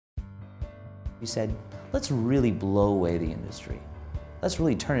We said, let's really blow away the industry. Let's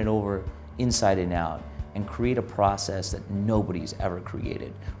really turn it over inside and out and create a process that nobody's ever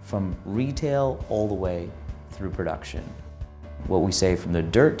created, from retail all the way through production. What we say, from the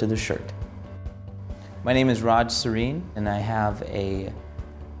dirt to the shirt. My name is Raj Serene, and I have a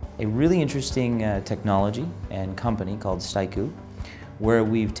really interesting technology and company called Styku, where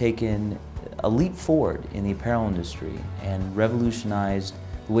we've taken a leap forward in the apparel industry and revolutionized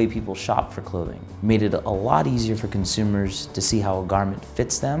the way people shop for clothing. Made it a lot easier for consumers to see how a garment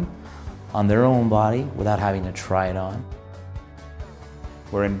fits them on their own body without having to try it on.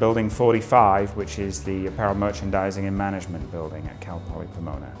 We're in Building 45, which is the Apparel Merchandising and Management building at Cal Poly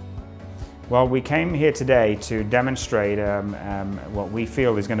Pomona. Well, we came here today to demonstrate what we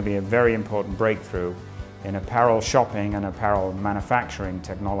feel is going to be a very important breakthrough in apparel shopping and apparel manufacturing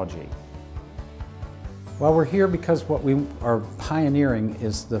technology. Well, we're here because what we are pioneering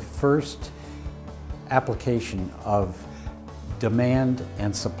is the first application of demand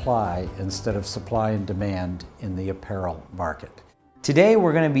and supply instead of supply and demand in the apparel market. Today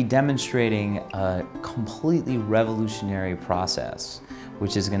we're going to be demonstrating a completely revolutionary process,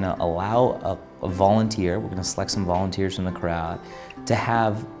 which is going to allow a volunteer, we're going to select some volunteers from the crowd, to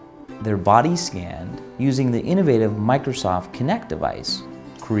have their body scanned using the innovative Microsoft Kinect device.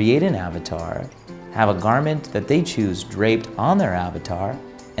 Create an avatar, have a garment that they choose draped on their avatar,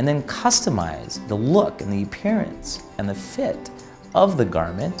 and then customize the look and the appearance and the fit of the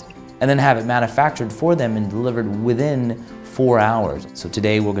garment, and then have it manufactured for them and delivered within 4 hours. So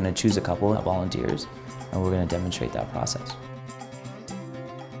today we're going to choose a couple of volunteers and we're going to demonstrate that process.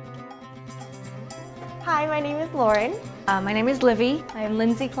 Hi, my name is Lauren. My name is Livy. I'm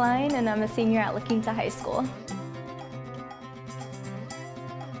Lindsay Klein and I'm a senior at La Quinta High School.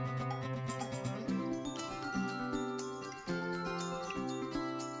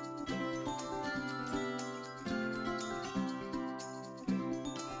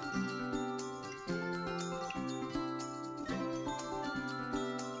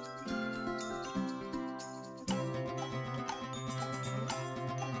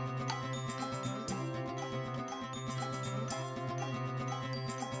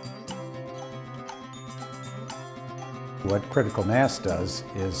 What Critical Mass does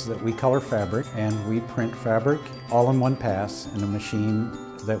is that we color fabric and we print fabric all in one pass in a machine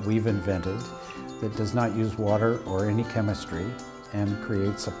that we've invented that does not use water or any chemistry and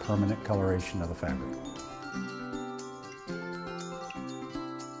creates a permanent coloration of the fabric.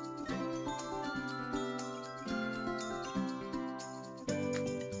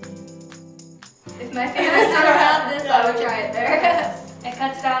 If my fingers were around this, I would try it there. It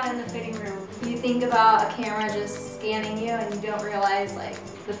cuts down in the fitting room. You think about a camera just scanning you and you don't realize like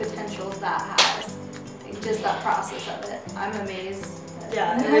the potentials that has. Like, just that process of it. I'm amazed.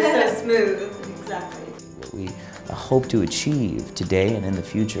 Yeah, it was so smooth. Exactly. What we hope to achieve today and in the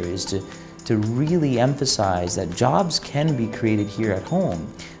future is to really emphasize that jobs can be created here at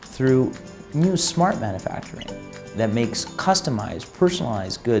home through new smart manufacturing that makes customized,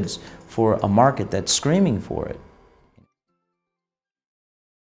 personalized goods for a market that's screaming for it.